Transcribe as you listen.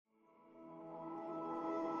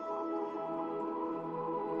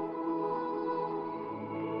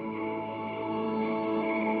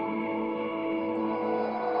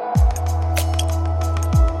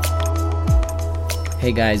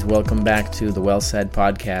Hey guys, welcome back to the Well Said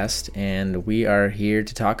podcast, and we are here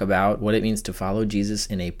to talk about what it means to follow Jesus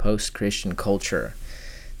in a post-Christian culture.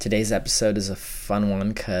 Today's episode is a fun one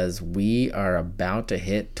because we are about to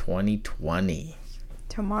hit 2020.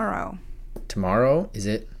 Tomorrow. Tomorrow? Is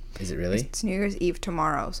it really? It's New Year's Eve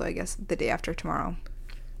tomorrow, so I guess the day after tomorrow.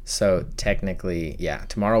 So technically, yeah,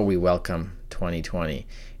 tomorrow we welcome 2020,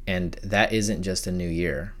 and that isn't just a new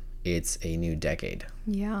year, it's a new decade.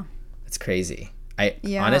 Yeah. It's crazy.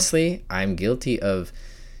 Honestly, I'm guilty of,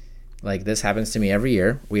 like, this happens to me every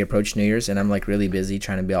year. We approach New Year's and I'm like really busy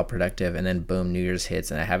trying to be all productive, and then boom, New Year's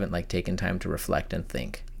hits and I haven't like taken time to reflect and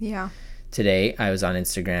think. Yeah. Today I was on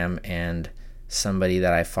Instagram and somebody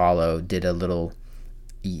that I follow did a little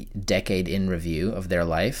decade in review of their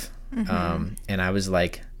life. And I was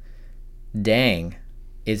like, dang,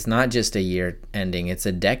 it's not just a year ending, it's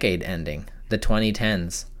a decade ending. The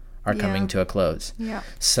 2010s are coming to a close. Yeah.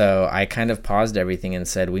 So I kind of paused everything and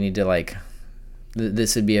said, we need to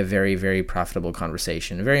this would be a very, very profitable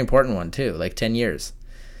conversation. A very important one too, 10 years.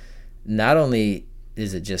 Not only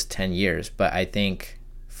is it just 10 years, but I think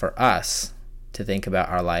for us to think about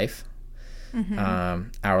our life,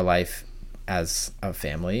 our life as a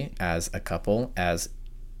family, as a couple, as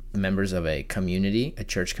members of a community, a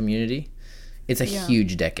church community, it's a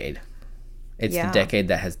huge decade. It's the decade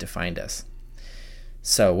that has defined us.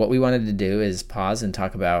 So what we wanted to do is pause and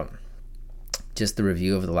talk about just the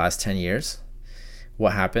review of the last 10 years,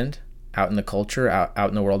 what happened out in the culture, out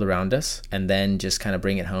in the world around us, and then just kind of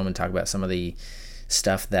bring it home and talk about some of the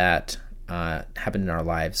stuff that happened in our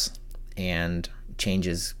lives and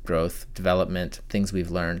changes, growth, development, things we've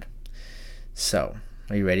learned. So,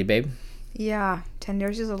 are you ready, babe? Yeah, 10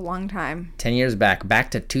 years is a long time. 10 years back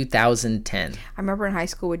to 2010. I remember in high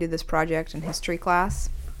school we did this project in history class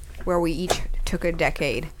where we each took a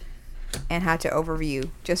decade and had to overview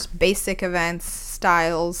just basic events,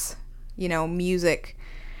 styles, music,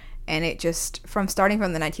 and it just starting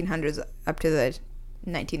from the 1900s up to the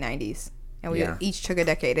 1990s. And we each took a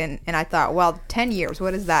decade, and I thought, well, 10 years,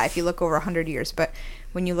 what is that if you look over 100 years? But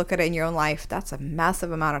when you look at it in your own life, that's a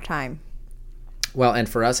massive amount of time. Well, and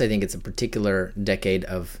for us, I think it's a particular decade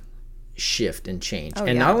of shift and change.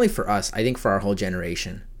 Not only for us, I think for our whole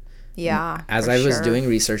generation. Yeah. As I was doing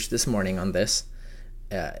research this morning on this,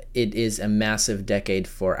 it is a massive decade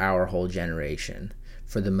for our whole generation,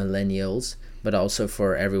 for the millennials, but also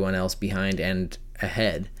for everyone else behind and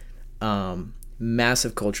ahead.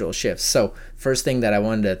 Massive cultural shifts. So first thing that I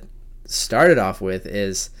wanted to start it off with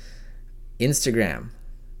is Instagram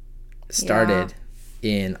started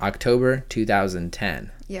in October 2010.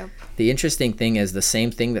 Yep. The interesting thing is the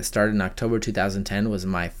same thing that started in October 2010 was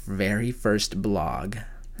my very first blog.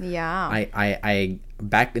 Yeah. I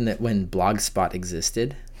back in when Blogspot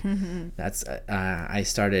existed, that's I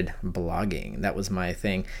started blogging. That was my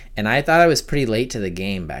thing, and I thought I was pretty late to the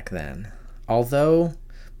game back then. Although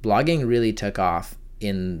blogging really took off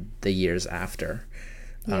in the years after.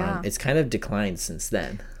 Yeah. It's kind of declined since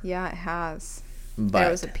then. Yeah, it has. But there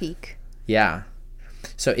was a peak. Yeah.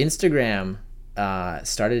 So Instagram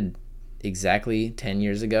started exactly 10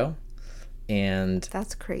 years ago, and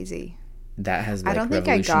that's crazy. That has I don't think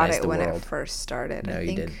I got it when world. It first started. No, I think,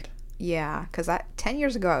 you didn't. Yeah, because 10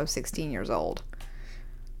 years ago I was 16 years old.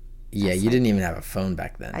 Yeah, you didn't even have a phone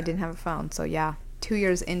back then. I didn't have a phone, so 2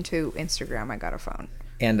 years into Instagram I got a phone.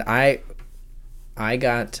 And I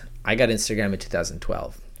got Instagram in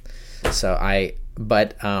 2012. So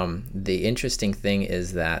but the interesting thing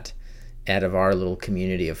is that out of our little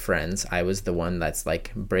community of friends, I was the one that's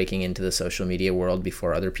breaking into the social media world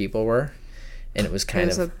before other people were. And it was it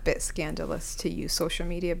was a bit scandalous to use social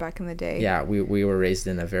media back in the day. Yeah, we were raised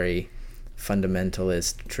in a very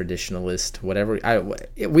fundamentalist, traditionalist, whatever.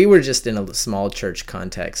 We were just in a small church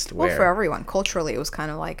context where... Well, for everyone, culturally, it was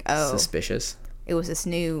kind of suspicious. It was this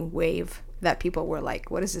new wave that people were like,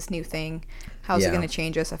 what is this new thing? How's it going to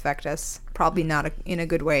change us, affect us? Probably not in a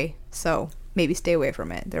good way. So maybe stay away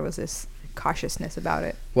from it. There was this cautiousness about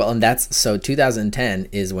it. Well, and 2010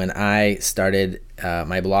 is when I started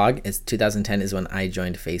my blog. 2010 is when I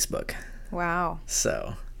joined Facebook. Wow.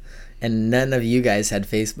 So, and none of you guys had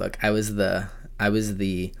Facebook. I was the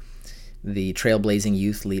trailblazing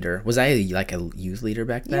youth leader. Was I a youth leader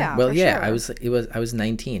back then? Yeah. Well, yeah, sure. I was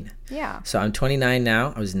 19. Yeah. So I'm 29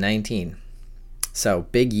 now. I was 19. So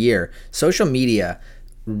big year. Social media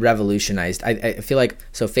revolutionized. I feel like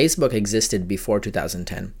Facebook existed before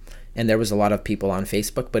 2010. And there was a lot of people on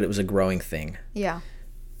Facebook, but it was a growing thing. Yeah.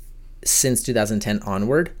 Since 2010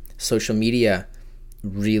 onward, social media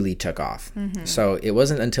really took off. Mm-hmm. So it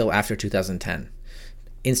wasn't until after 2010.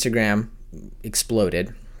 Instagram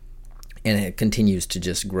exploded. and it continues to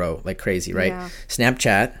just grow like crazy, right? Yeah.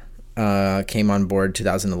 Snapchat came on board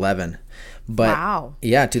 2011. But wow.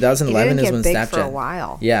 yeah, 2011 is when big Snapchat for a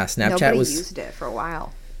while. Yeah, Snapchat Nobody was used it for a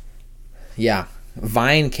while. Yeah.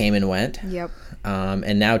 Vine came and went. Yep.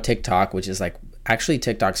 And now TikTok, which is like actually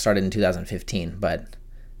TikTok started in 2015, but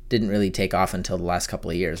didn't really take off until the last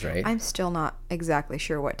couple of years, right? I'm still not exactly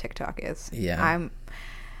sure what TikTok is. Yeah.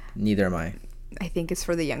 Neither am I. I think it's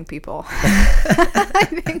for the young people.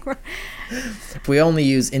 I think we only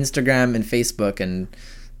use Instagram and Facebook, and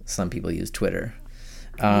some people use Twitter.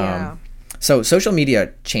 Yeah. So social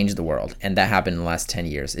media changed the world, and that happened in the last 10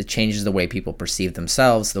 years. It changes the way people perceive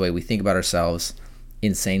themselves, the way we think about ourselves,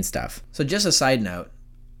 insane stuff. So just a side note,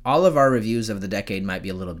 all of our reviews of the decade might be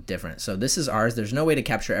a little different. So this is ours. There's no way to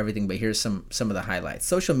capture everything, but here's some of the highlights.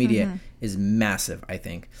 Social media is massive, I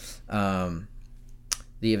think. The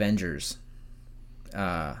Avengers.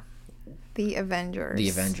 The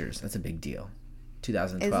Avengers. That's a big deal.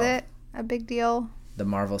 2012. Is it a big deal? The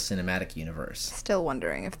Marvel Cinematic Universe. Still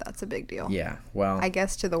wondering if that's a big deal. Yeah, well, I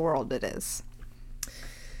guess to the world it is.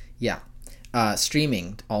 Yeah.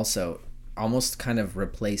 Streaming also almost kind of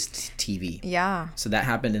replaced TV. Yeah. So that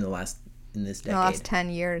happened in this decade. In the last 10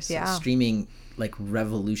 years, So yeah. streaming like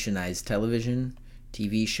revolutionized television,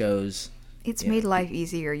 TV shows. It's made life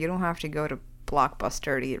easier. You don't have to go to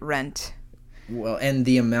Blockbuster to rent. Well, and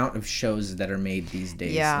the amount of shows that are made these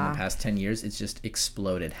days Yeah. in the past 10 years, it's just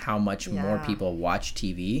exploded. How much more Yeah. people watch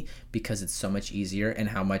TV because it's so much easier, and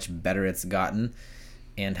how much better it's gotten,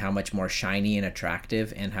 and how much more shiny and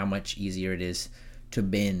attractive, and how much easier it is to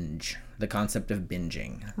binge. The concept of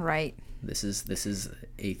binging. Right. This is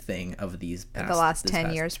a thing of these past The last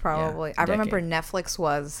 10 years probably. I remember Netflix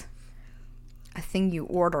was a thing you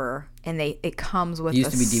order and it comes with a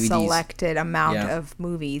to be DVDs. selected amount Yeah. of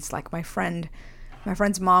movies. Like my friend's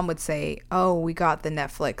mom would say, "Oh, we got the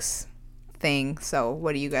Netflix thing, so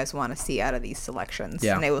what do you guys want to see out of these selections?"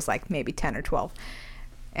 Yeah. And it was like maybe 10 or 12.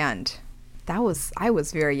 And I was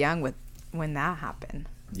very young when that happened.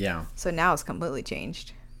 Yeah. So now it's completely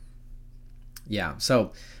changed. Yeah.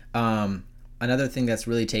 So another thing that's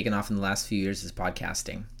really taken off in the last few years is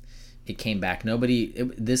podcasting. It came back.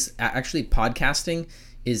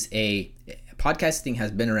 Podcasting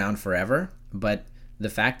has been around forever, but the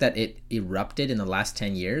fact that it erupted in the last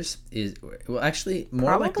 10 years is, well, actually more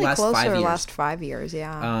Probably like last closer 5 to years. last 5 years,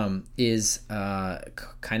 yeah. Is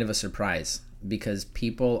kind of a surprise, because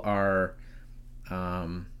people are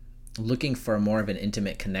looking for more of an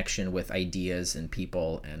intimate connection with ideas and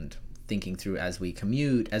people, and thinking through as we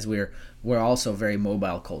commute, as we're also very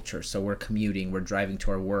mobile culture. So we're commuting, we're driving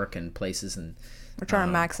to our work and places, and We're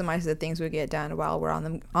trying to maximize the things we get done while we're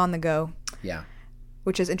on the go. Yeah.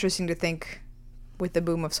 Which is interesting to think, with the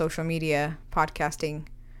boom of social media, podcasting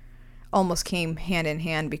almost came hand in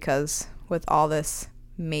hand, because with all this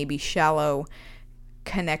maybe shallow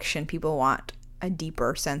connection, people want a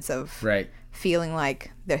deeper sense of feeling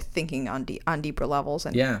like they're thinking on deeper levels,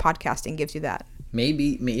 and podcasting gives you that.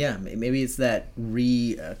 Maybe it's that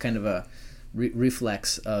reflex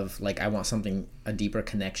of like, I want a deeper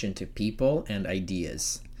connection to people and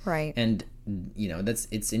ideas. Right. And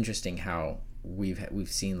it's interesting how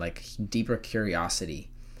we've seen like deeper curiosity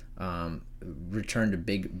return to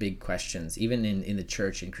big questions, even in the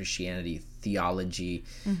church and Christianity. Theology,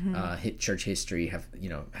 church history have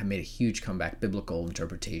made a huge comeback. Biblical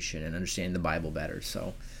interpretation and understanding the Bible better.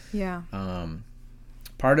 So yeah.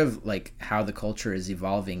 Part of like how the culture is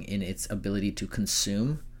evolving in its ability to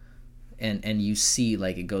consume, and you see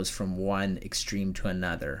like it goes from one extreme to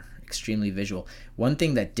another, extremely visual. One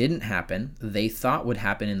thing that didn't happen, they thought would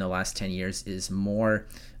happen in the last 10 years, is more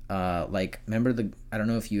remember I don't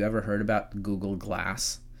know if you ever heard about Google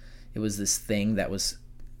Glass. It was this thing that was,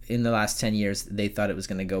 in the last 10 years, they thought it was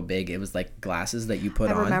going to go big. It was like glasses that you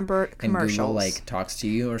put on. I remember commercials. And Google like talks to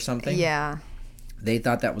you or something. Yeah. They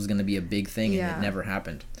thought that was going to be a big thing, Yeah. and it never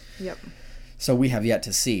happened. Yep. So we have yet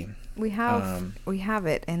to see. We have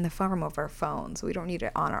it in the form of our phones. We don't need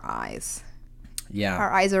it on our eyes. Yeah.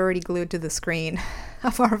 Our eyes are already glued to the screen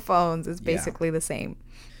of our phones. It's basically the same.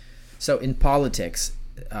 So in politics,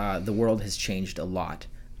 the world has changed a lot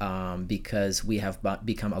because we have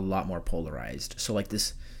become a lot more polarized. So like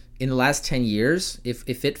this, in the last 10 years,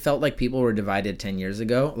 if it felt like people were divided 10 years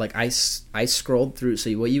ago, like I scrolled through.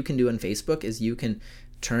 So what you can do on Facebook is you can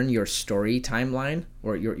turn your story timeline,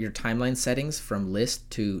 or your timeline settings, from list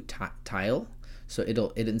to tile. So it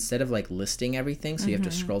instead of like listing everything, so you have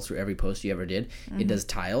to scroll through every post you ever did, it does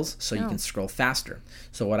tiles, so you can scroll faster.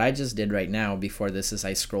 So what I just did right now before this is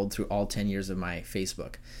I scrolled through all 10 years of my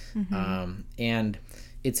Facebook. And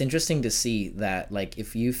it's interesting to see that, like,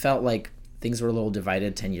 if you felt like things were a little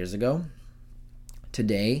divided 10 years ago.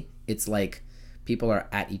 Today, it's like people are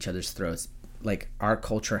at each other's throats. Like, our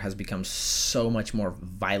culture has become so much more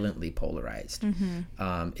violently polarized.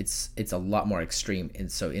 It's a lot more extreme.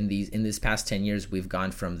 And so in this past 10 years, we've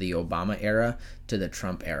gone from the Obama era to the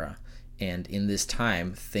Trump era. And in this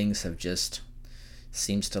time, things have just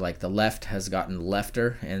seems to, like, the left has gotten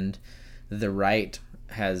lefter and the right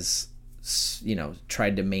has,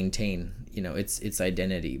 tried to maintain, its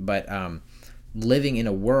identity. But living in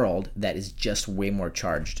a world that is just way more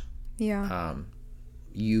charged. Yeah.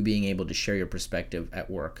 You being able to share your perspective at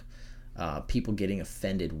work, people getting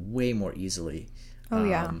offended way more easily. Oh,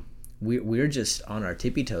 yeah. We're just on our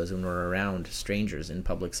tippy toes when we're around strangers in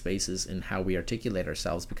public spaces and how we articulate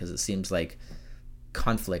ourselves, because it seems like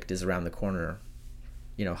conflict is around the corner,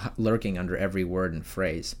 lurking under every word and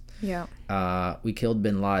phrase. Yeah. We killed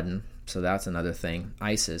bin Laden, so that's another thing.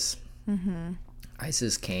 ISIS.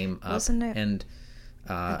 ISIS came up. Wasn't it and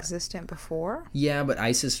existent before? Yeah, but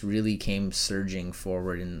ISIS really came surging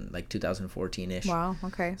forward in like 2014-ish. Wow,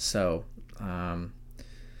 okay. So,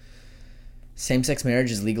 same-sex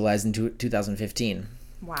marriage is legalized in 2015.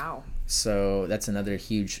 Wow. So that's another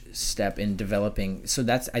huge step in developing. So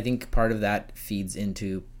that's, I think, part of that feeds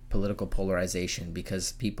into political polarization,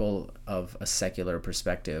 because people of a secular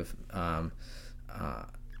perspective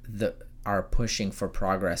are pushing for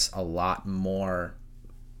progress a lot more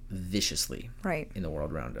viciously in the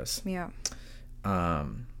world around us. Yeah.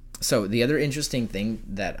 So the other interesting thing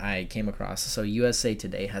that I came across, so USA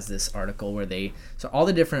Today has this article where so all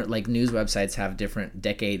the different like news websites have different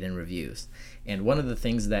decade in reviews. And one of the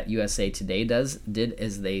things that USA Today did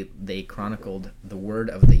is they chronicled the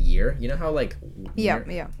word of the year. You know how like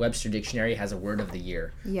Webster Dictionary has a word of the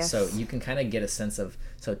year? Yes. So you can kind of get a sense of,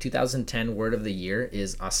 so 2010 word of the year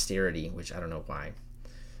is austerity, which I don't know why.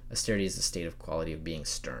 Austerity is the state of quality of being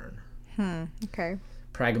stern. Okay.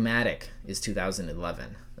 Pragmatic is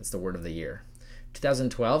 2011. That's the word of the year.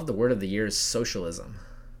 2012, the word of the year is socialism.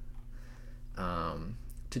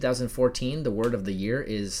 2014, the word of the year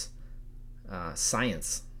is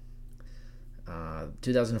science.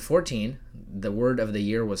 2014, the word of the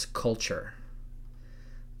year was culture.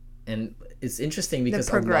 And it's interesting because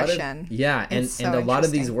the progression. A lot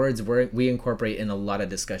of these words we incorporate in a lot of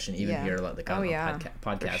discussion, even here on the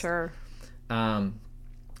podcast. For sure.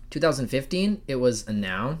 2015, it was a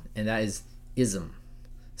noun, and that is ism.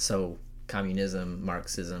 So communism,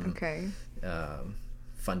 Marxism,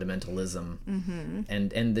 fundamentalism,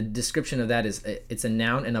 and the description of that is it's a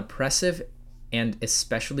noun, an oppressive and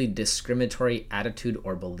especially discriminatory attitude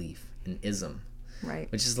or belief, an ism. Right.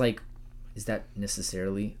 Which is like, is that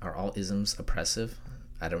necessarily, are all isms oppressive?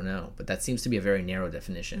 I don't know, but that seems to be a very narrow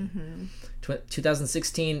definition.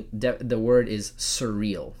 2016, the word is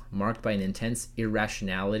surreal, marked by an intense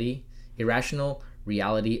irrational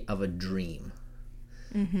reality of a dream.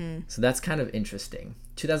 So that's kind of interesting.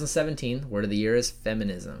 2017, word of the year is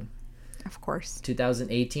feminism. Of course.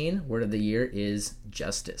 2018, word of the year is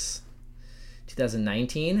justice.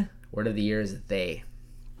 2019, word of the year is they.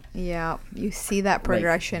 Yeah, you see that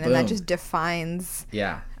progression, and that just defines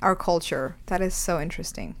our culture. That is so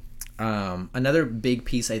interesting. Another big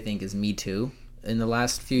piece, I think, is Me Too in the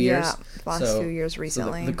last few years. Yeah, few years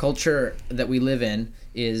recently. So the culture that we live in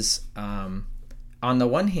is, on the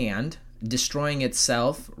one hand, destroying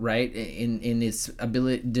itself, right, in its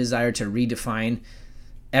desire to redefine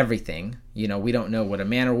everything. We don't know what a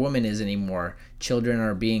man or woman is anymore. Children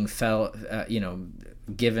are being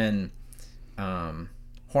given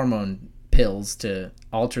hormone pills to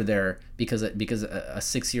alter their, because a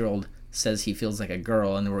 6-year-old says he feels like a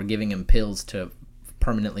girl, and we're giving him pills to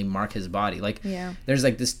permanently mark his body. There's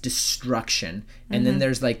like this destruction, and then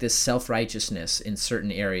there's like this self-righteousness in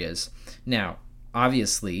certain areas. Now,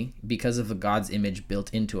 obviously, because of the God's image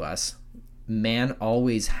built into us, man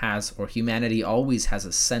always has, or humanity always has,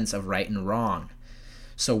 a sense of right and wrong.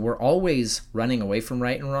 So we're always running away from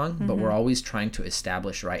right and wrong, but we're always trying to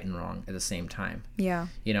establish right and wrong at the same time. Yeah.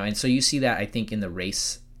 And so you see that, I think, in the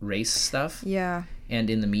race stuff. Yeah.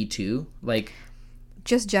 And in the Me Too,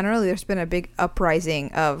 just generally, there's been a big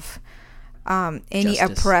uprising of any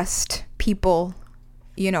justice. Oppressed people,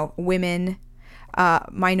 women,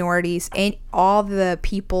 minorities, and all the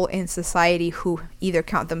people in society who either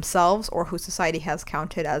count themselves or who society has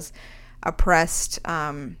counted as oppressed.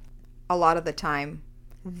 A lot of the time,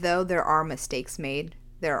 though there are mistakes made,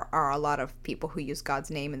 there are a lot of people who use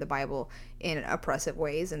God's name in the Bible in oppressive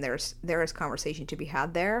ways, and there is conversation to be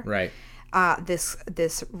had there. Right.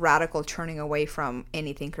 This radical turning away from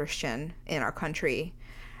anything Christian in our country,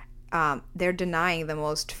 they're denying the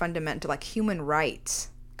most fundamental, human rights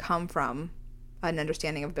come from an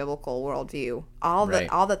understanding of biblical worldview, Right.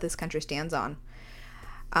 all that this country stands on.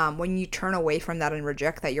 When you turn away from that and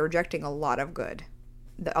reject that, you're rejecting a lot of good,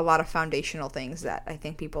 a lot of foundational things that I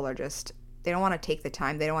think people are just, they don't want to take the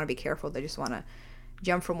time. They don't want to be careful. They just want to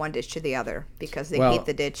jump from one ditch to the other because they Well, hate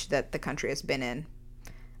the ditch that the country has been in.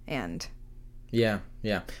 And yeah,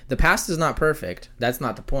 yeah. The past is not perfect. That's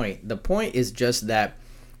not the point. The point is just that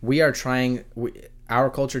we are trying. Our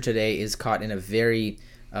culture today is caught in a very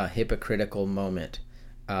hypocritical moment,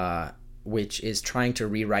 which is trying to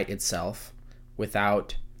rewrite itself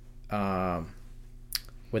without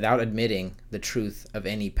without admitting the truth of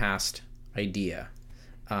any past idea.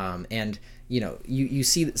 And you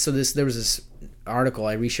see. So there was this article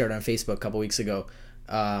I reshared on Facebook a couple weeks ago.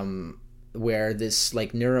 Where this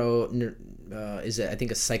like is it, I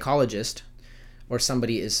think a psychologist or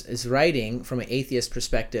somebody is writing from an atheist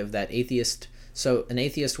perspective that an atheist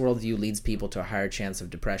worldview leads people to a higher chance of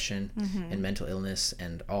depression and mental illness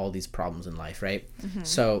and all these problems in life, right?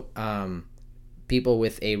 So people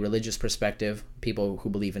with a religious perspective, people who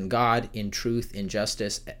believe in God, in truth, in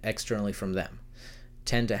justice, externally from them,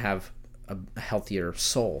 tend to have a healthier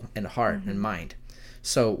soul and heart and mind.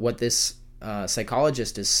 So what this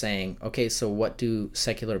psychologist is saying, okay, so what do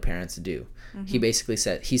secular parents do? He basically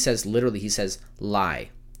says lie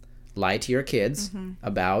to your kids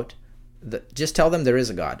about just tell them there is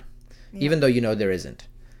a God, even though you know there isn't.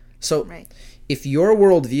 So if your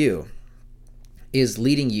worldview is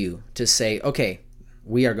leading you to say, okay,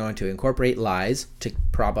 we are going to incorporate lies to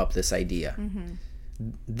prop up this idea,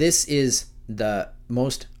 this is the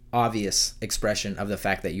most obvious expression of the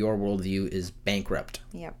fact that your worldview is bankrupt.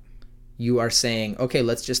 Yep. You are saying, okay,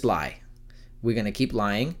 let's just lie. We're going to keep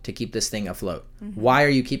lying to keep this thing afloat. Why are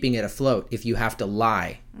you keeping it afloat if you have to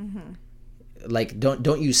lie? Like,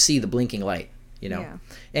 don't you see the blinking light? Yeah.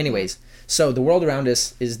 Anyways, so the world around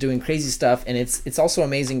us is doing crazy stuff, and it's also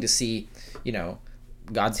amazing to see,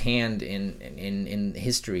 God's hand in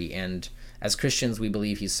history. And as Christians, we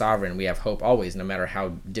believe He's sovereign. We have hope always, no matter how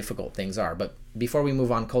difficult things are. But before we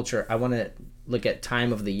move on culture, I want to look at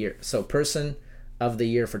time of the year. So person of the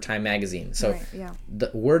year for Time Magazine. So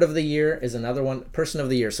the word of the year is another one. Person of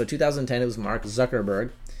the year. So 2010 it was Mark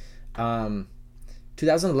Zuckerberg.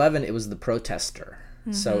 2011 it was the protester.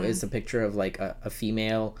 So it's a picture of like a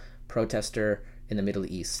female protester in the Middle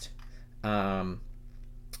East.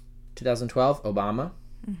 2012 Obama.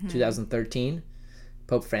 2013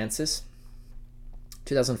 Pope Francis.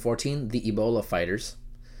 2014 the Ebola fighters.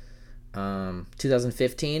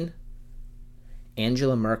 2015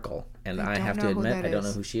 Angela Merkel. And I have to admit, I don't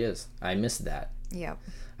know who she is. I missed that. Yep.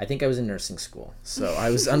 I think I was in nursing school, so I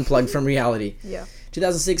was unplugged from reality. Yeah.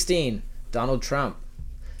 2016, Donald Trump.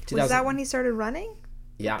 Was that when he started running?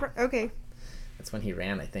 Yeah. Okay. That's when he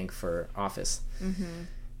ran, I think, for office.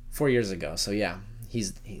 4 years ago. So yeah,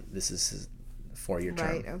 this is his 4-year term.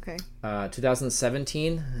 Right. Okay.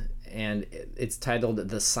 2017, and it's titled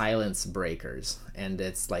 "The Silence Breakers," and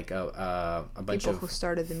it's like a bunch people of who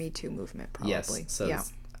started the Me Too movement, probably. Yes. So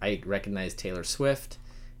I recognize Taylor Swift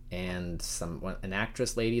and an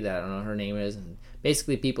actress lady that I don't know what her name is, and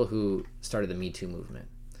basically people who started the Me Too movement.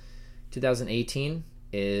 2018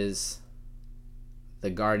 is The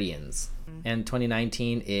Guardians, and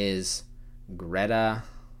 2019 is Greta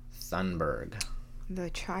Thunberg, the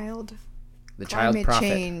child prophet,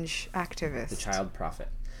 change activist, the child prophet.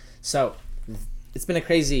 So it's been a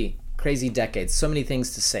crazy decade. So many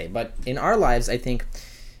things to say, but in our lives, I think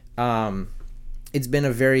it's been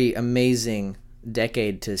a very amazing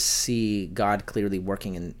decade to see God clearly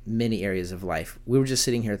working in many areas of life. We were just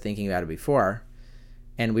sitting here thinking about it before,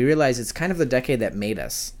 and we realized it's kind of the decade that made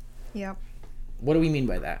us. Yep. What do we mean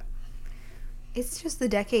by that? It's just the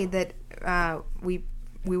decade that we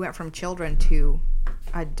went from children to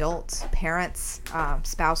adults, parents,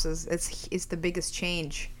 spouses. It's the biggest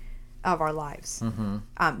change of our lives.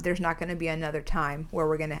 There's not going to be another time where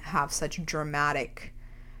we're going to have such dramatic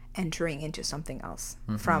entering into something else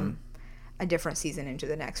from a different season into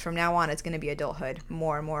the next. From now on, it's going to be adulthood,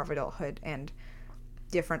 more and more of adulthood, and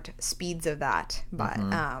different speeds of that. But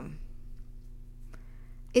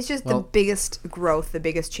it's just the biggest growth, the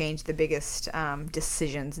biggest change, the biggest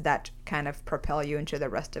decisions that kind of propel you into the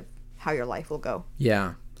rest of how your life will go.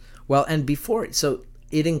 Yeah. Well, and so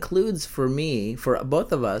it includes for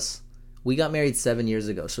both of us, we got married 7 years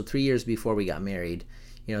ago. So 3 years before we got married.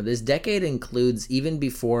 This decade includes even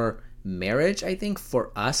before marriage, I think,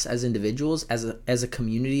 for us as individuals, as a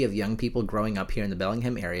community of young people growing up here in the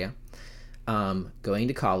Bellingham area, going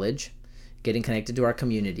to college, getting connected to our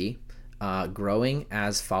community, growing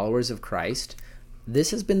as followers of Christ.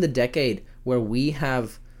 This has been the decade where we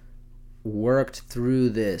have worked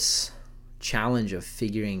through this challenge of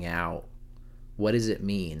figuring out what does it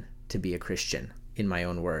mean to be a Christian, in my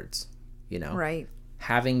own words, you know? Right.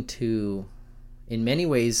 Having to, in many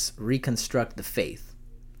ways, reconstruct the faith.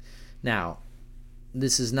 Now,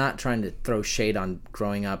 this is not trying to throw shade on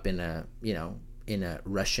growing up in a, you know, in a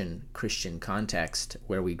Russian Christian context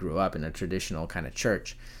where we grew up in a traditional kind of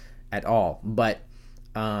church at all. But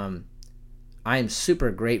I am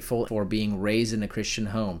super grateful for being raised in a Christian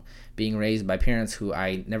home, being raised by parents who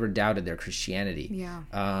I never doubted their Christianity.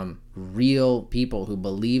 Yeah. Real people who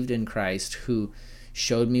believed in Christ, who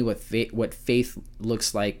showed me what faith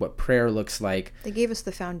looks like, what prayer looks like. They gave us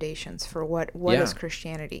the foundations for what Yeah. is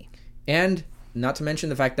Christianity. And not to mention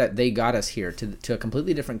the fact that they got us here to a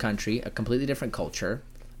completely different country, a completely different culture,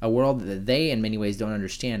 a world that they in many ways don't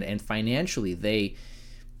understand, and financially they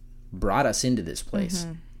brought us into this place.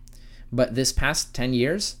 Mm-hmm. But this past 10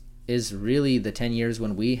 years is really the 10 years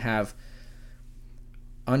when we have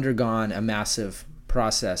undergone a massive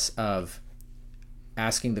process of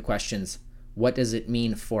asking the questions, what does it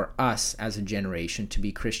mean for us as a generation to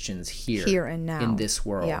be Christians here and now, in this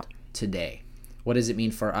world Yeah. today? What does it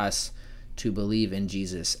mean for us to believe in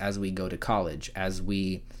Jesus as we go to college, as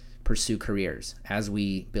we pursue careers, as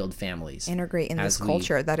we build families? Integrate in this as we-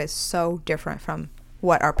 culture that is so different from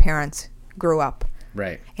what our parents grew up.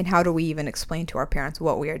 Right. And how do we even explain to our parents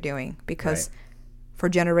what we are doing? Because Right. for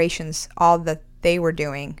generations, all that they were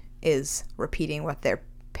doing is repeating what their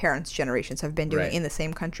parents' generations have been doing Right. in the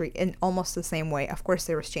same country in almost the same way. Of course,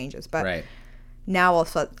 there was changes, but Right. now all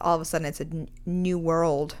of a sudden it's a new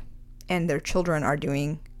world, and their children are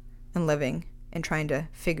doing and living and trying to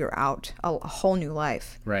figure out a whole new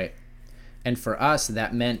life. Right. And for us,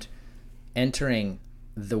 that meant entering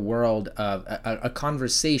the world of a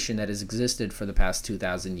conversation that has existed for the past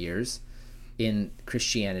 2,000 years in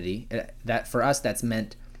Christianity. That for us, that's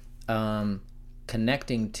meant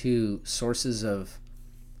connecting to sources of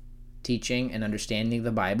teaching and understanding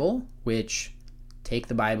the Bible, which take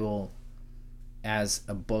the Bible as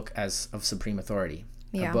a book of supreme authority.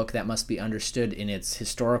 Yeah. A book that must be understood in its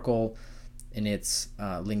historical, in its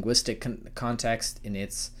linguistic context, in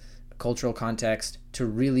its cultural context, to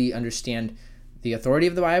really understand the authority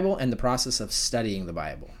of the Bible and the process of studying the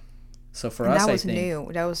Bible. So for And us, that was I think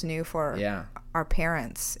new. That was new for Yeah. our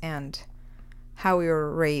parents and how we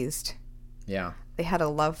were raised. Yeah. They had a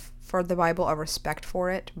love for the Bible, a respect for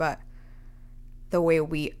it, but the way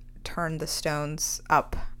we turned the stones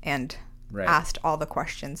up and Right. asked all the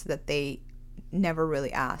questions that they never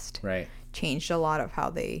really asked Right. changed a lot of how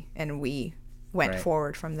we went Right.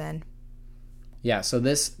 forward from then. Yeah. So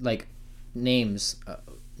this, like, names,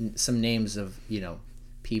 some names of, you know,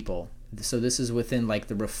 people. So this is within, like,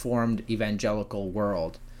 the Reformed evangelical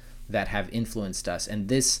world that have influenced us. And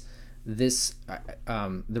the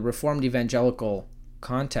Reformed evangelical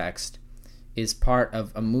context is part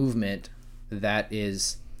of a movement that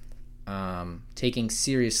is taking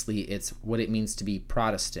seriously what it means to be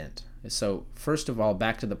Protestant. So first of all,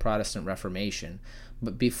 back to the Protestant Reformation.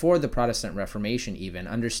 But before the Protestant Reformation even,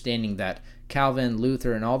 understanding that Calvin,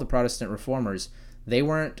 Luther, and all the Protestant reformers, they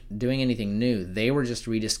weren't doing anything new. They were just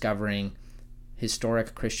rediscovering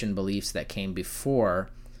historic Christian beliefs that came before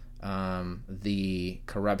the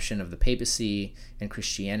corruption of the papacy and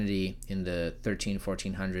Christianity in the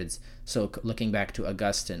 1400s. So looking back to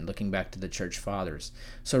Augustine, looking back to the church fathers.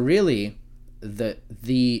 So really,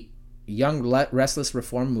 the young restless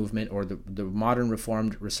reform movement, or the modern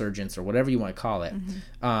reformed resurgence, or whatever you want to call it,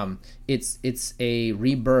 it's a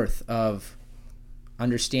rebirth of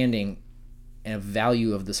understanding and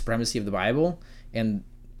value of the supremacy of the Bible and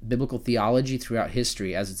biblical theology throughout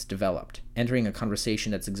history as it's developed, entering a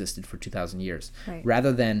conversation that's existed for 2,000 years, Right.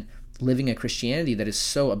 rather than living a Christianity that is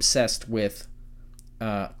so obsessed with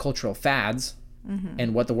cultural fads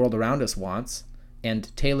and what the world around us wants,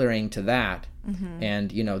 and tailoring to that,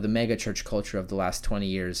 and, you know, the mega church culture of the last 20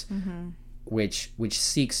 years, which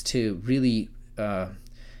seeks to really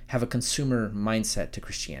have a consumer mindset to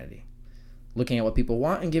Christianity, looking at what people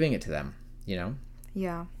want and giving it to them, you know?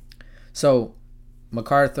 Yeah. So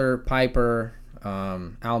MacArthur, Piper,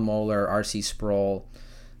 Al Mohler, R.C. Sproul,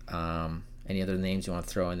 any other names you want to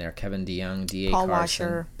throw in there? Kevin DeYoung, D.A. Paul Carson,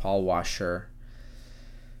 Washer. Paul Washer.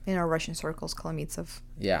 In our Russian circles, Kalamitsov.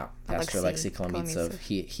 Yeah, Pastor Alexei Alexei Kalamitsov.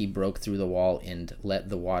 Kalamitsov. He broke through the wall and let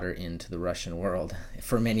the water into the Russian world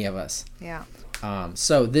for many of us. Yeah.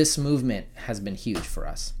 So this movement has been huge for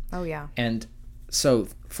us. Oh, yeah. And so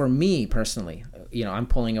for me personally, you know, I'm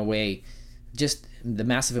pulling away just the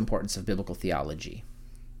massive importance of biblical theology.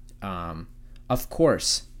 Of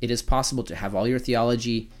course, it is possible to have all your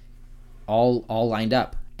theology all lined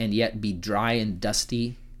up and yet be dry and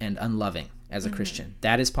dusty and unloving as a Christian.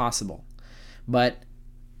 That is possible. But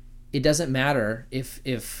it doesn't matter if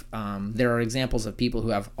there are examples of people who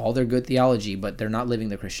have all their good theology, but they're not living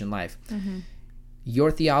the Christian life.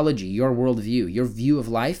 Your theology, your worldview, your view of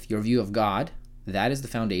life, your view of God, that is the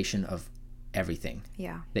foundation of everything.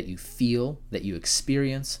 Yeah. That you feel, that you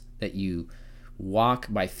experience, that you walk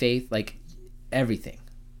by faith, like everything,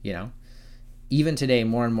 you know? Even today,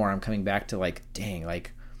 more and more, I'm coming back to like, dang,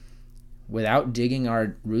 like without digging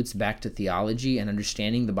our roots back to theology and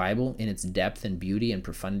understanding the Bible in its depth and beauty and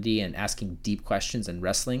profundity and asking deep questions and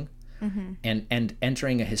wrestling and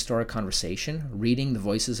entering a historic conversation, reading the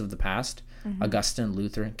voices of the past, Augustine,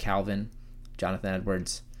 Luther, Calvin, Jonathan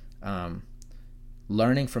Edwards,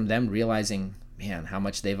 learning from them, realizing, man, how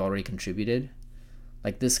much they've already contributed.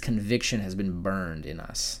 Like this conviction has been burned in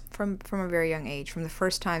us. From a very young age, from the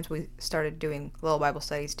first times we started doing little Bible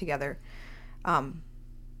studies together,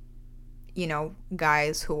 you know,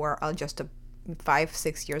 guys who are just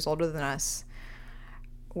 5-6 years older than us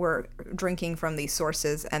were drinking from these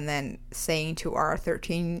sources and then saying to our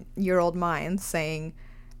 13-year-old minds, saying,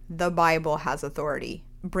 the Bible has authority.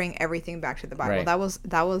 Bring everything back to the Bible. Right.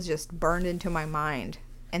 That was just burned into my mind,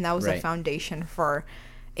 and that was Right. the foundation for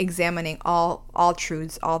examining all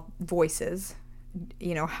truths, all voices.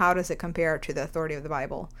 You know, how does it compare to the authority of the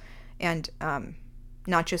Bible? And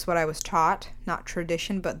not just what I was taught, not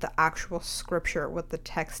tradition, but the actual scripture, what the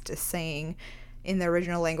text is saying in the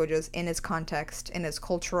original languages, in its context, in its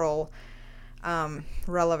cultural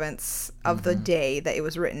relevance of the day that it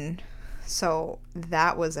was written. So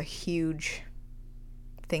that was a huge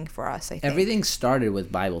thing for us, I think. Everything started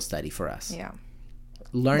with Bible study for us. Yeah.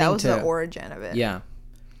 Learning That was to, the origin of it. Yeah.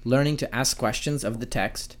 Learning to ask questions of the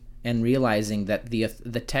text and realizing that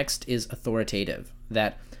the text is authoritative,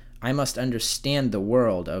 that I must understand the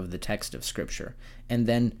world of the text of Scripture, and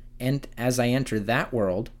then as I enter that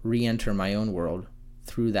world, re-enter my own world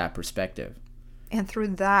through that perspective. And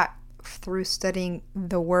through studying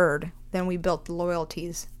the Word, then we built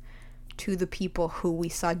loyalties to the people who we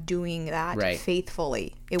saw doing that Right.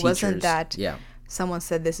 faithfully. It Teachers, wasn't that yeah. someone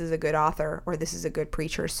said this is a good author or this is a good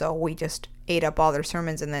preacher, so we just ate up all their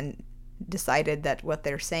sermons and then decided that what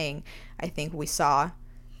they're saying. I think we saw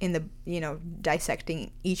in the,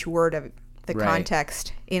 dissecting each word of the Right.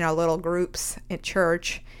 context in our little groups at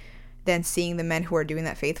church, then seeing the men who are doing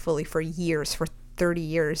that faithfully for years, for 30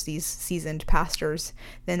 years, these seasoned pastors,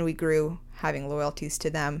 then we grew having loyalties to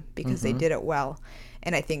them because they did it well.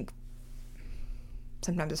 And I think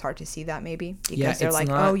sometimes it's hard to see that maybe because Yeah, they're it's like,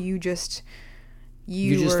 not- oh, you just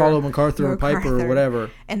You follow MacArthur or Piper or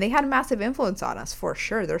whatever. And they had a massive influence on us, for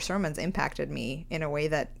sure. Their sermons impacted me in a way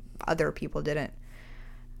that other people didn't.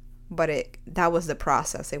 But that was the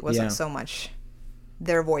process. It wasn't Yeah. so much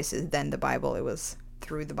their voices, then the Bible. It was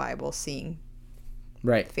through the Bible, seeing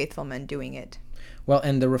Right. faithful men doing it. Well,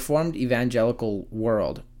 and the Reformed evangelical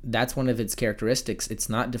world, that's one of its characteristics. It's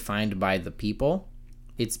not defined by the people.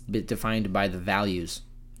 It's defined by the values.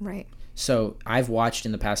 Right. So I've watched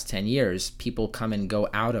in the past 10 years people come and go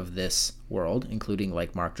out of this world, including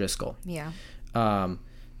like Mark Driscoll. Yeah.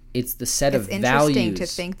 It's the set It's of interesting values. to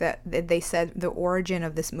think that they said the origin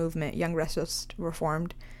of this movement, Young Restless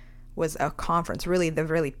Reformed, was a conference. Really, the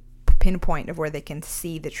really pinpoint of where they can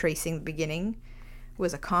see the tracing the beginning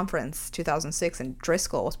was a conference, 2006, and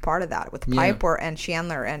Driscoll was part of that with Piper and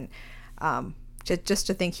Chandler, and just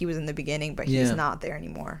to think he was in the beginning, but he's not there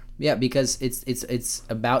anymore. Yeah, because it's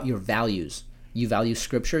about your values. You value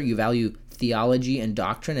Scripture, you value theology and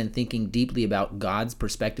doctrine, and thinking deeply about God's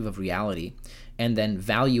perspective of reality, and then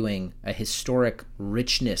valuing a historic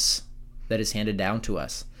richness that is handed down to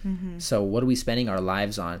us. Mm-hmm. So what are we spending our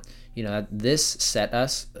lives on? This set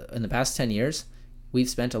us, in the past 10 years, we've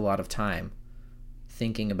spent a lot of time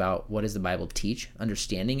thinking about what does the Bible teach,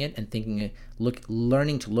 understanding it, and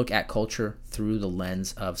learning to look at culture through the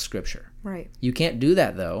lens of Scripture. Right. You can't do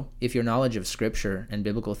that, though, if your knowledge of Scripture and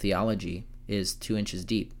biblical theology is 2 inches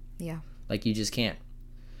deep. Yeah. Like, you just can't.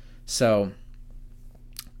 So,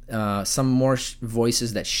 some more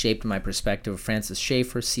voices that shaped my perspective: Francis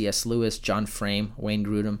Schaeffer, C.S. Lewis, John Frame, Wayne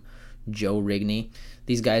Grudem, Joe Rigney.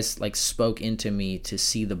 These guys spoke into me to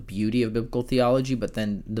see the beauty of biblical theology, but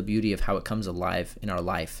then the beauty of how it comes alive in our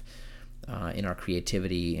life, in our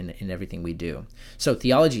creativity, in everything we do. So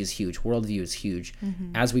theology is huge. Worldview is huge.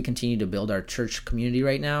 Mm-hmm. As we continue to build our church community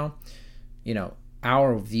right now,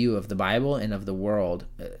 our view of the Bible and of the world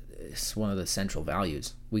is one of the central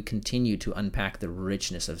values. We continue to unpack the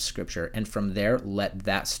richness of Scripture, and from there, let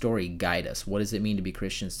that story guide us. What does it mean to be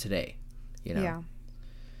Christians today? Yeah.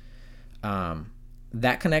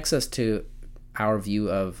 That connects us to our view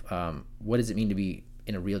of what does it mean to be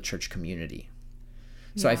in a real church community.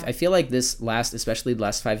 So Yeah. I feel like especially the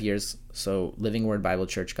last 5 years, so Living Word Bible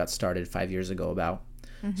Church got started 5 years ago about.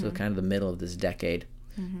 So kind of the middle of this decade.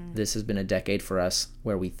 This has been a decade for us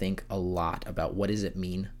where we think a lot about what does it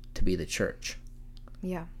mean to be the church?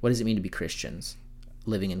 Yeah. What does it mean to be Christians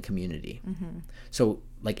living in community? So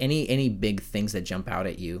like any big things that jump out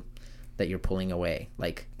at you that you're pulling away,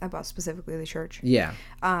 like About specifically the church. yeah,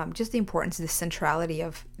 Just the importance, the centrality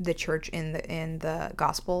of the church in the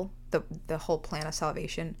gospel, the whole plan of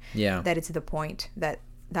salvation. yeah, That it's the point that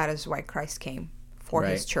is why Christ came for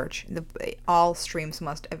his Right. church. All streams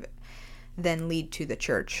must then lead to the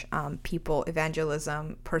church. People,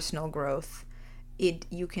 evangelism, personal growth.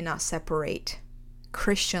 You cannot separate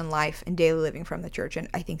Christian life and daily living from the church. And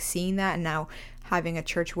I think seeing that, and now having a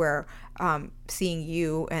church where seeing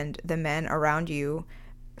you and the men around you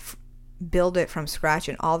build it from scratch,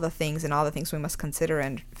 and all the things we must consider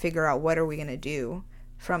and figure out what are we going to do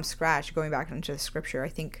from scratch, going back into the scripture. I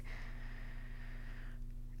think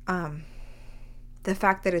the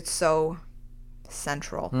fact that it's so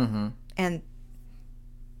central, and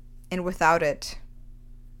without it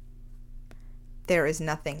there is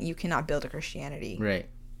nothing. You cannot build a Christianity. right.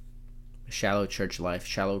 Shallow church life,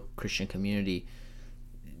 shallow Christian community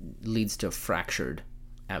leads to fractured,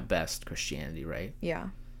 at best, Christianity, right? Yeah.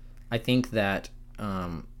 I think that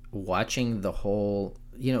watching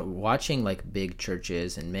watching like big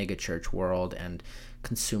churches and mega church world and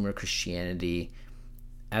consumer Christianity,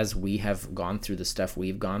 as we have gone through the stuff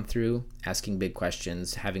we've gone through, asking big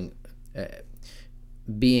questions, having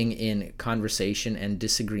being in conversation and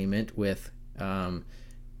disagreement with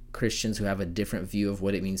Christians who have a different view of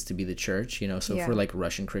what it means to be the church, so if we're like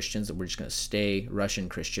Russian Christians, we're just going to stay Russian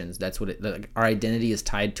Christians. That's what our identity is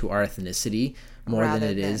tied to our ethnicity more than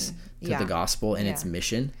it is to the gospel and its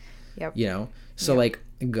mission. Yep. So like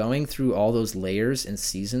going through all those layers and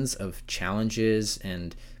seasons of challenges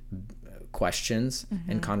and questions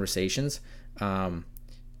and conversations,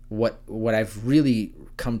 what I've really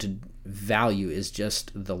come to value is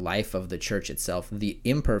just the life of the church itself, the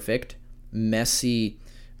imperfect, messy,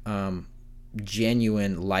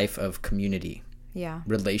 genuine life of community,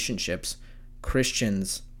 relationships,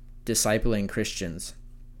 Christians discipling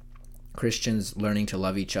Christians learning to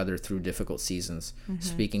love each other through difficult seasons,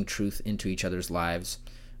 speaking truth into each other's lives,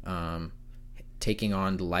 taking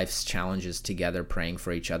on life's challenges together, praying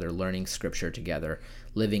for each other, learning scripture together,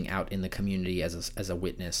 living out in the community as a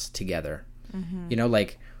witness together.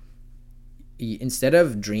 Like instead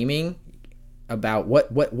of dreaming about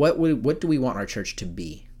what do we want our church to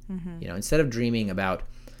be, instead of dreaming about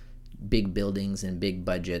big buildings and big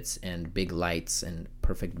budgets and big lights and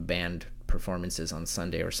perfect band performances on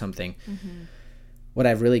Sunday or something, what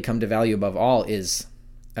I've really come to value above all is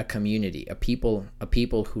a community, a people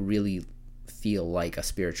who really feel like a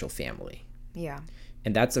spiritual family. Yeah.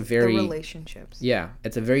 And that's a very the relationships. Yeah,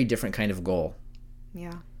 it's a very different kind of goal.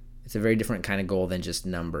 Yeah. It's a very different kind of goal than just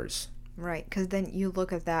numbers. Right, because then you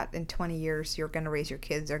look at that in 20 years, you're going to raise your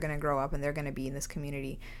kids, they're going to grow up, and they're going to be in this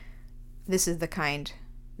community. This is the kind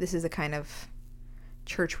of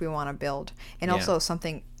church we want to build. And also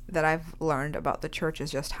something that I've learned about the church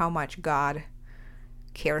is just how much God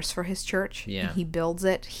cares for his church. Yeah. And he builds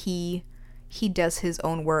it. He does his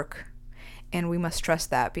own work. And we must trust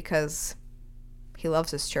that because he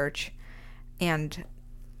loves his church. And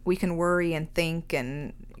we can worry and think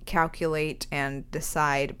and calculate and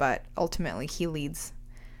decide, but ultimately he leads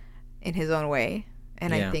in his own way.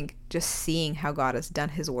 And I think just seeing how God has done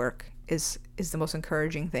his work is the most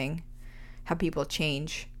encouraging thing. How people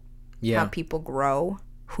change, how people grow,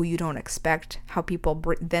 who you don't expect, how people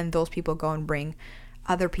then those people go and bring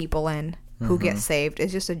other people in who get saved.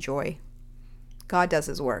 It's just a joy. God does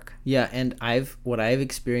his work. Yeah, and what I've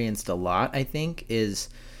experienced a lot, I think, is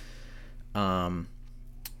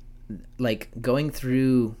like going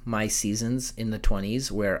through my seasons in the 20s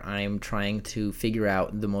where I'm trying to figure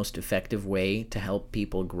out the most effective way to help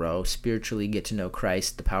people grow spiritually, get to know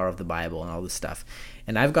Christ, the power of the Bible, and all this stuff.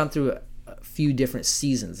 And I've gone through a few different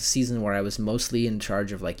seasons. A season where I was mostly in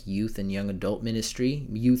charge of like youth and young adult ministry,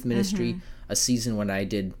 a season when I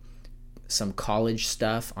did some college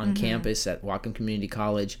stuff on campus at Whatcom Community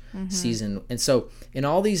College, season. And so in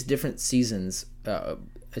all these different seasons, a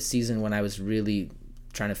season when I was really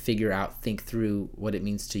trying to think through what it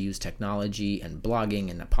means to use technology and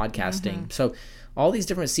blogging and podcasting. So all these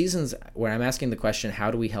different seasons where I'm asking the question,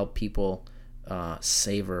 how do we help people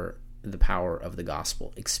savor the power of the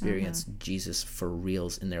gospel, experience Jesus for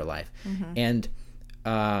reals in their life? And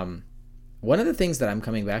one of the things that I'm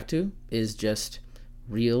coming back to is just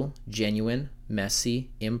real, genuine, messy,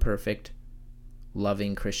 imperfect,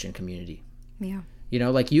 loving Christian community. Yeah. You know,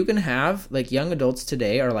 like you can have, like young adults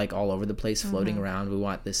today are like all over the place floating around. We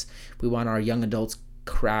want our young adults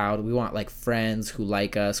crowd. We want like friends who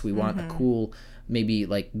like us. We want a cool, maybe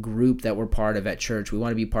like group that we're part of at church. We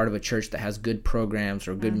want to be part of a church that has good programs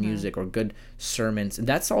or good music or good sermons. And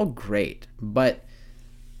that's all great. But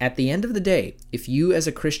at the end of the day, if you as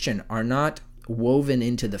a Christian are not woven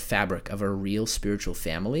into the fabric of a real spiritual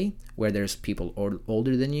family where there's people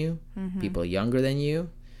older than you, people younger than you,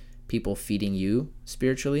 people feeding you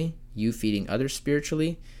spiritually, you feeding others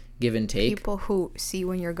spiritually, give and take. People who see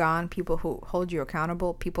when you're gone, people who hold you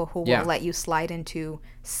accountable, people who won't let you slide into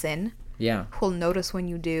sin, who'll notice when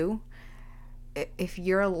you do. If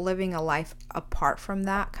you're living a life apart from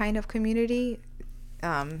that kind of community,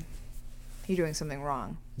 you're doing something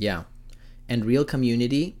wrong. Yeah. And real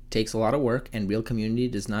community takes a lot of work, and real community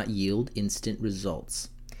does not yield instant results.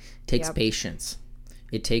 It takes patience.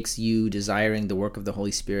 It takes you desiring the work of the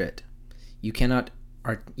Holy Spirit. You cannot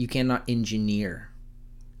engineer.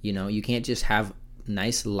 You know, you can't just have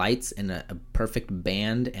nice lights and a perfect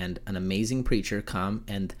band and an amazing preacher come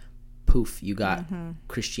and poof, you got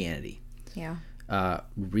Christianity. Yeah.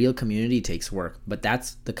 Real community takes work, but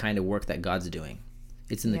that's the kind of work that God's doing.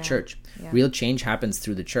 It's in the church. Yeah. Real change happens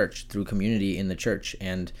through the church, through community in the church.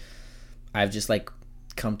 And I've just like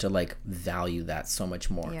come to like value that so much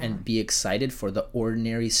more and be excited for the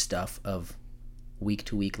ordinary stuff of week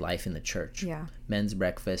to week life in the church. Yeah. Men's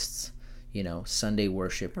breakfasts, you know, Sunday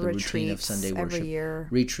worship, the routine of Sunday worship, every year.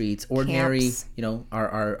 Retreats, ordinary, Camps. you know,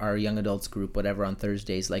 our young adults group, whatever, on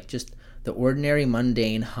Thursdays, like just the ordinary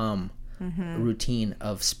mundane routine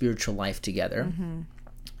of spiritual life together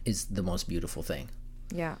is the most beautiful thing.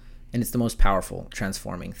 Yeah. And it's the most powerful,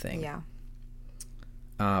 transforming thing.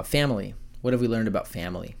 Yeah. Family. What have we learned about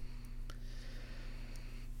family?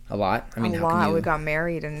 A lot. I mean, a lot. We got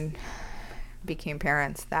married and became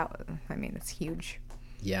parents. It's huge.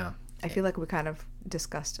 Yeah. I feel like we kind of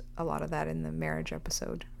discussed a lot of that in the marriage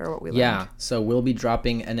episode, or what we learned. Yeah. So we'll be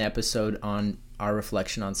dropping an episode on our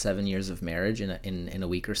reflection on 7 years of marriage in a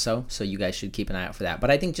week or so. So you guys should keep an eye out for that.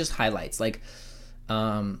 But I think just highlights, like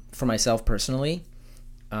for myself personally,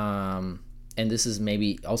 and this is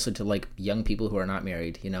maybe also to like young people who are not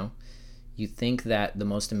married, you know, you think that the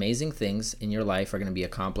most amazing things in your life are going to be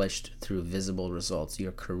accomplished through visible results,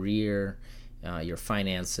 your career, your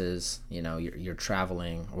finances, you know, your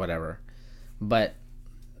traveling, whatever. But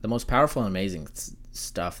the most powerful and amazing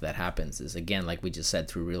stuff that happens is, again, like we just said,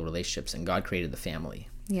 through real relationships, and God created the family.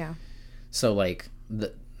 Yeah. So like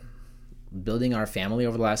building our family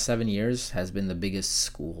over the last 7 years has been the biggest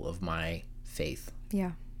school of my faith.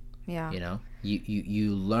 Yeah. Yeah. You know,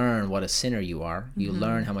 you learn what a sinner you are. You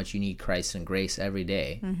learn how much you need Christ and grace every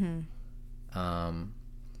day.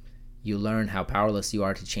 You learn how powerless you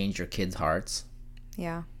are to change your kids' hearts.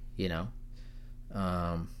 Yeah. You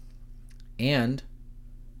know, and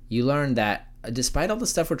you learn that despite all the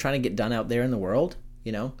stuff we're trying to get done out there in the world,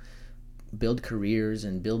 you know, build careers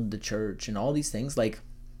and build the church and all these things, like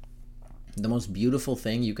the most beautiful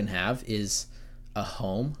thing you can have is a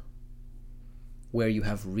home where you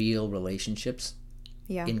have real relationships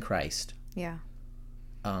in Christ. Yeah.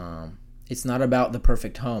 It's not about the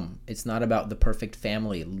perfect home. It's not about the perfect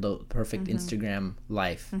family, the perfect Instagram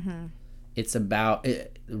life. It's about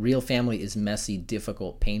real family is messy,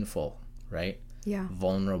 difficult, painful, right? Yeah.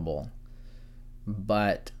 Vulnerable.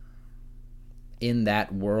 But in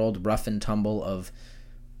that world, rough and tumble of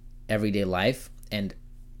everyday life, and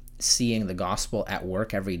seeing the gospel at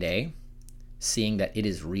work every day, seeing that it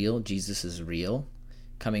is real, Jesus is real,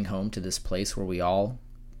 coming home to this place where we all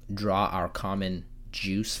draw our common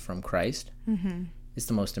juice from Christ, is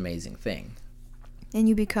the most amazing thing. And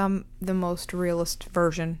you become the most realist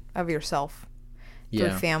version of yourself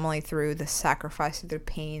through family, through the sacrifice, through the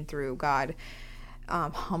pain, through God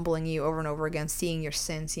humbling you over and over again, seeing your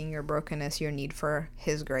sin, seeing your brokenness, your need for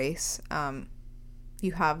His grace.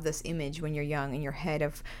 You have this image when you're young in your head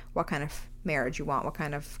of what kind of marriage you want, what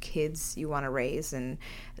kind of kids you want to raise, and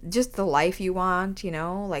just the life you want, you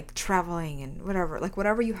know, like traveling and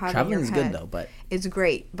whatever you have in your head. Traveling is good though, but it's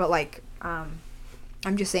great. But like, I'm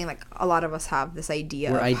just saying, like, a lot of us have this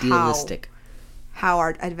idea of idealistic how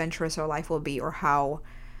our adventurous our life will be, or how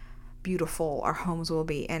beautiful our homes will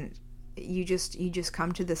be, and you just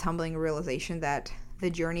come to this humbling realization that the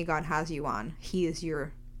journey God has you on, He is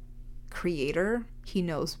your creator. He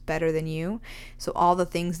knows better than you. So all the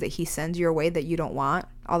things that He sends your way that you don't want,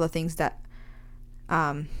 all the things that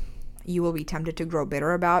you will be tempted to grow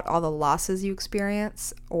bitter about, all the losses you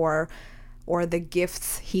experience, or the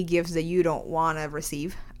gifts He gives that you don't want to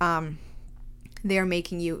receive, they're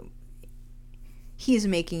making you, he's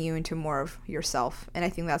making you into more of yourself. And I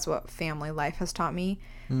think that's what family life has taught me,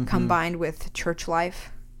 Mm-hmm. combined with church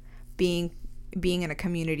life, being in a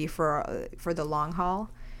community for the long haul.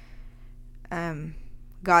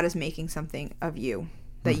 God is making something of you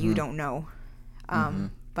that you don't know.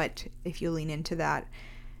 But if you lean into that,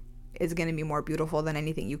 it's going to be more beautiful than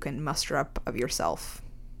anything you can muster up of yourself.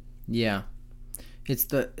 Yeah.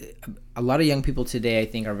 A lot of young people today, I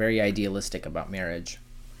think, are very idealistic about marriage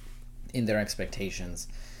in their expectations.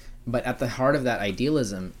 But at the heart of that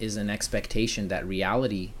idealism is an expectation that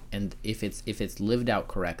reality, and if it's lived out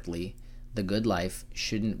correctly, the good life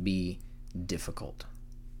shouldn't be difficult.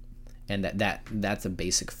 And that's a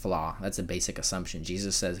basic flaw. That's a basic assumption.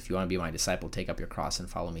 Jesus says, if you want to be my disciple, take up your cross and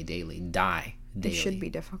follow me daily. Die daily. It should be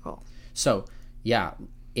difficult. So, yeah,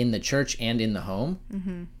 in the church and in the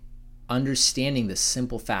home, understanding the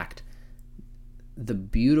simple fact, the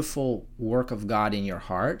beautiful work of God in your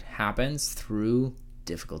heart happens through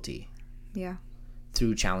difficulty. Yeah.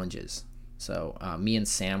 Through challenges. So me and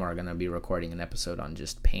Sam are going to be recording an episode on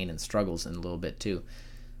just pain and struggles in a little bit too.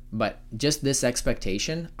 But just this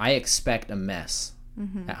expectation, I expect a mess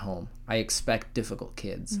at home. I expect difficult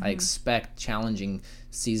kids. I expect challenging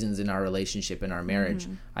seasons in our relationship, in our marriage.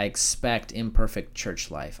 I expect imperfect church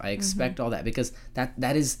life. I expect all that, because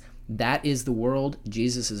that is the world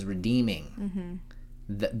Jesus is redeeming.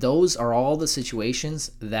 Those are all the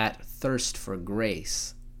situations that thirst for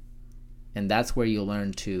grace. And that's where you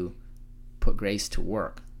learn to put grace to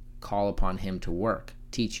work, call upon him to work,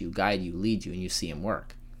 teach you, guide you, lead you, and you see him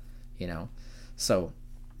work. So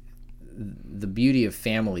the beauty of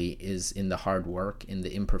family is in the hard work, in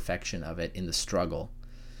the imperfection of it, in the struggle.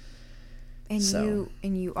 And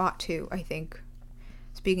you ought to, I think,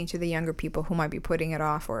 speaking to the younger people who might be putting it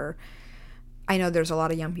off, or I know there's a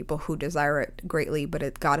lot of young people who desire it greatly,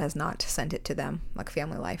 but God has not sent it to them, like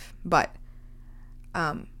family life. But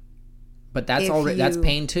that's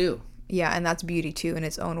pain too. Yeah, and that's beauty too in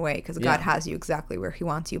its own way, because God has you exactly where he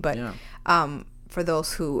wants you. But for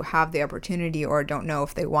those who have the opportunity or don't know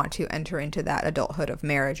if they want to enter into that adulthood of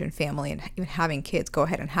marriage and family and even having kids, go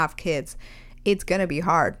ahead and have kids. It's going to be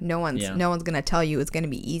hard. No one's going to tell you it's going to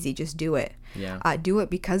be easy. Just do it. Yeah. Do it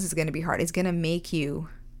because it's going to be hard. It's going to make you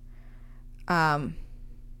I'm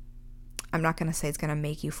not going to say it's going to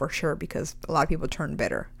make you for sure, because a lot of people turn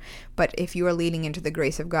bitter. But if you are leaning into the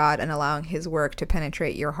grace of God and allowing his work to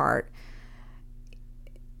penetrate your heart,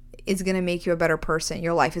 it's going to make you a better person.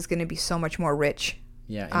 Your life is going to be so much more rich.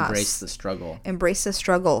 Yeah, embrace the struggle. Embrace the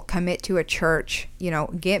struggle. Commit to a church.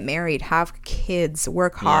 Get married, have kids,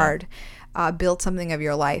 work hard, build something of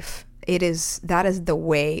your life. That is the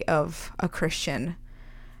way of a Christian,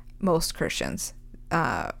 most Christians.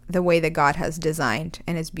 The way that God has designed,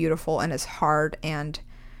 and it's beautiful and it's hard and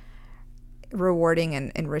rewarding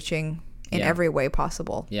and enriching in every way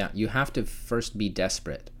possible. Yeah, you have to first be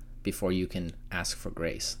desperate before you can ask for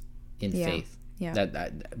grace in faith. Yeah.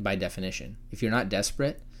 That by definition. If you're not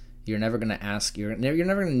desperate, you're never going to ask, you're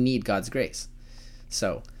never going to need God's grace.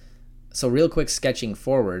 So real quick, sketching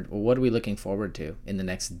forward, what are we looking forward to in the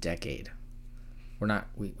next decade?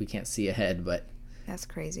 We can't see ahead, but that's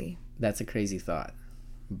crazy. That's a crazy thought.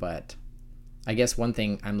 But I guess one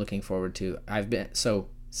thing I'm looking forward to, I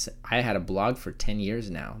had a blog for 10 years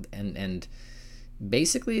now, and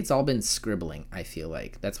basically it's all been scribbling, I feel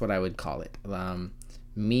like. That's what I would call it.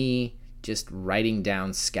 Me just writing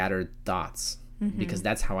down scattered thoughts, because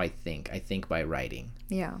that's how I think. I think by writing.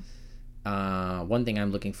 Yeah. One thing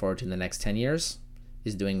I'm looking forward to in the next 10 years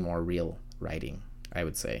is doing more real writing, I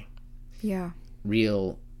would say. Yeah.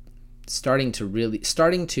 Starting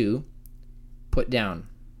to put down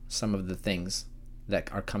some of the things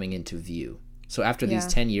that are coming into view. So after these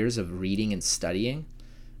 10 years of reading and studying,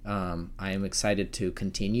 I am excited to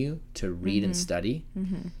continue to read and study.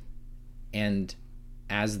 And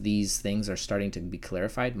as these things are starting to be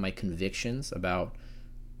clarified, my convictions about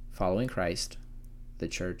following Christ, the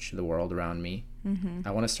church, the world around me,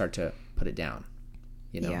 I want to start to put it down,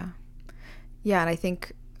 Yeah. Yeah, and I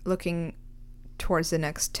think looking towards the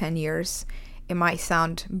next 10 years, it might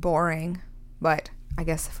sound boring, but I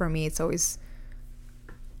guess for me it's always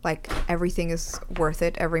like everything is worth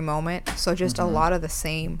it every moment. So just a lot of the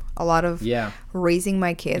same, a lot of raising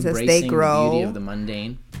my kids embracing as they grow, the beauty of the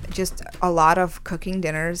mundane, just a lot of cooking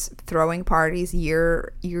dinners, throwing parties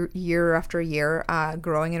year after year,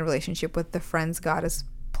 growing in relationship with the friends God has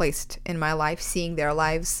placed in my life, seeing their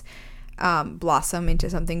lives blossom into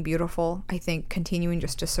something beautiful. I think continuing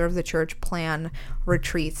just to serve the church, plan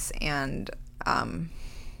retreats and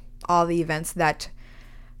all the events that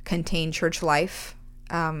contain church life,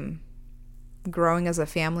 growing as a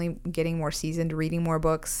family, getting more seasoned, reading more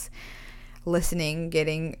books, listening,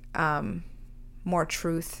 getting more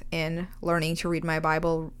truth in, learning to read my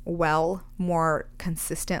Bible well, more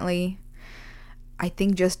consistently. I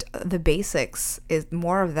think just the basics is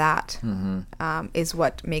more of that, is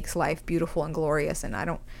what makes life beautiful and glorious. And I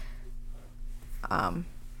don't,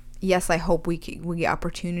 yes, I hope we get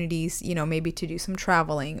opportunities, maybe to do some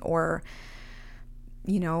traveling or,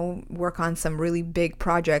 work on some really big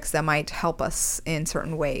projects that might help us in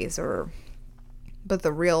certain ways, but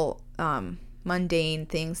the real mundane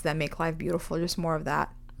things that make life beautiful, just more of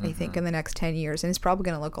that, I think, in the next 10 years. And it's probably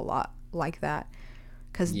going to look a lot like that,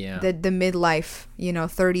 because the midlife,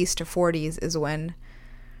 30s to 40s is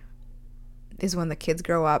when the kids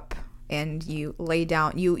grow up, and you lay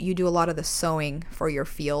down, you do a lot of the sowing for your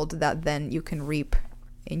field that then you can reap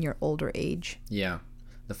in your older age. Yeah.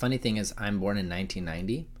 The funny thing is, I'm born in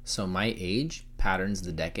 1990, so my age patterns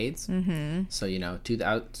the decades. So,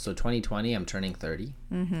 2020, I'm turning 30.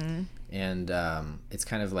 And it's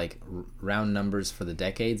kind of like round numbers for the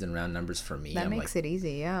decades and round numbers for me. That makes it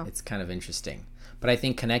easy, yeah. It's kind of interesting. But I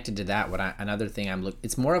think connected to that, another thing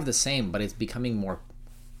it's more of the same, but it's becoming more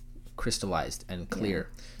crystallized and clear.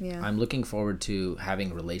 Yeah. I'm looking forward to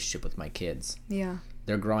having a relationship with my kids. Yeah.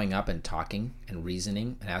 They're growing up and talking and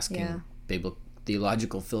reasoning and asking biblical,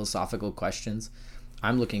 theological, philosophical questions.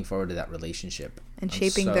 I'm looking forward to that relationship. And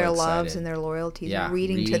shaping their loves and their loyalties, and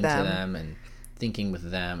reading to them and thinking with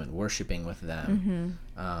them and worshiping with them.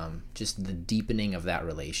 Just the deepening of that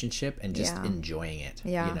relationship and just enjoying it.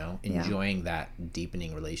 Enjoying that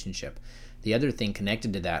deepening relationship. The other thing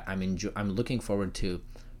connected to that, I'm looking forward to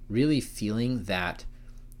really feeling that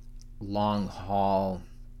long haul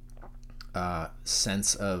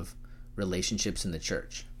sense of relationships in the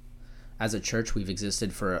church. As a church, we've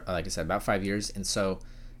existed for, like I said, about 5 years, and so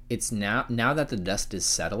it's now that the dust is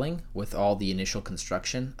settling with all the initial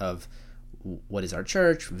construction of what is our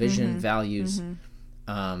church, vision, values.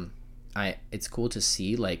 It's cool to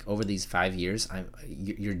see, like, over these 5 years,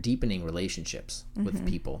 you're deepening relationships with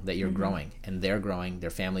people that you're growing, and they're growing,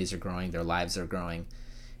 their families are growing, their lives are growing,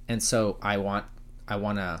 and so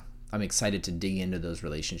I'm excited to dig into those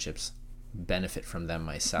relationships, benefit from them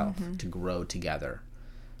myself, to grow together,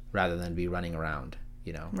 rather than be running around,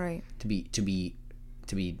 right? To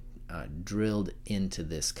be drilled into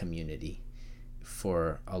this community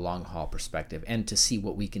for a long haul perspective, and to see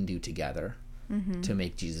what we can do together to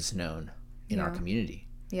make Jesus known in our community.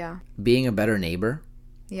 Yeah. Being a better neighbor.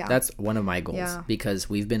 Yeah. That's one of my goals, because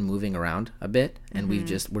we've been moving around a bit, and we're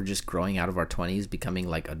just growing out of our 20s, becoming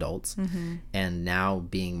like adults, and now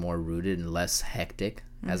being more rooted and less hectic.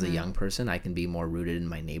 As a young person, I can be more rooted in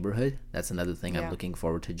my neighborhood. That's another thing I'm looking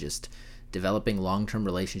forward to, just developing long-term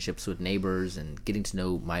relationships with neighbors and getting to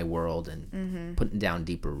know my world and putting down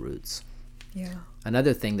deeper roots. Yeah.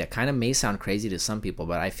 Another thing that kind of may sound crazy to some people,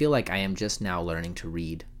 but I feel like I am just now learning to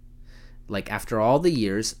read. Like, after all the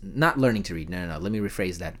years, not learning to read, no, let me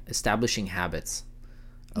rephrase that. Establishing habits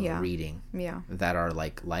of reading that are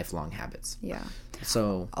like lifelong habits. Yeah.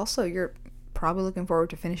 So also, you're probably looking forward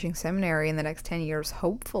to finishing seminary in the next 10 years.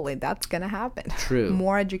 Hopefully that's going to happen. True.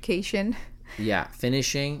 More education. Yeah.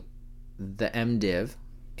 Finishing the MDiv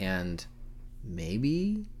and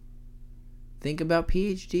maybe think about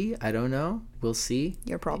PhD. I don't know. We'll see.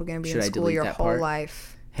 You're probably going to be in school your whole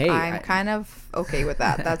life. Hey, I'm kind of okay with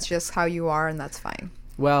that. That's just how you are, and that's fine.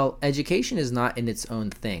 Well, education is not in its own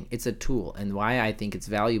thing. It's a tool, and why I think it's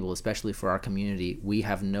valuable, especially for our community. We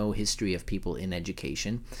have no history of people in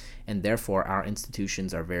education, and therefore our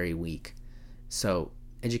institutions are very weak. So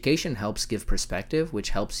education helps give perspective,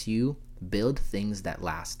 which helps you build things that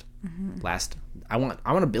last. I want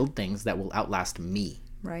to build things that will outlast me.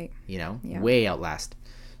 Right. Way outlast.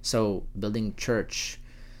 So building church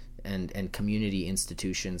and community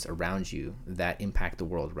institutions around you that impact the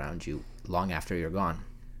world around you long after you're gone.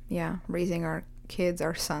 Yeah, raising our kids,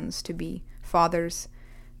 our sons, to be fathers,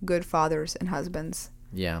 good fathers and husbands.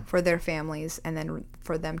 Yeah. For their families, and then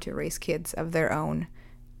for them to raise kids of their own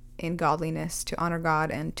in godliness, to honor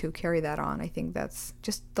God and to carry that on. I think that's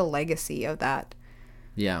just the legacy of that.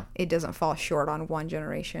 Yeah. It doesn't fall short on one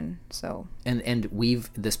generation. So and we've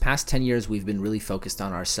this past 10 years we've been really focused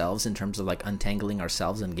on ourselves in terms of like untangling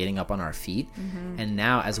ourselves and getting up on our feet. And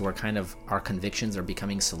now, as we're kind of, our convictions are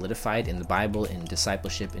becoming solidified in the Bible, in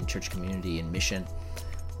discipleship, in church community, in mission,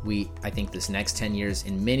 I think this next 10 years,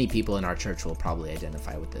 and many people in our church will probably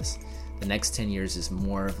identify with this, the next 10 years is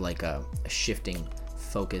more of like a shifting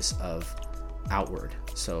focus of outward.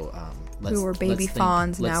 So we were baby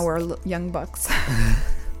fawns, now we're young bucks.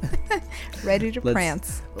 Ready to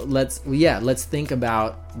prance. Let's think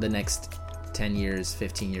about the next 10 years,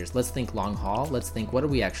 15 years. Let's think long haul. Let's think, what are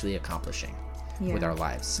we actually accomplishing? with our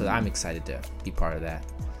lives. So I'm excited to be part of that.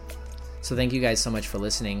 So thank you guys so much for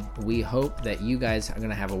listening. We hope that you guys are going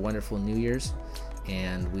to have a wonderful New Year's,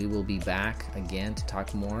 and we will be back again to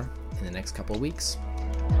talk more in the next couple of weeks.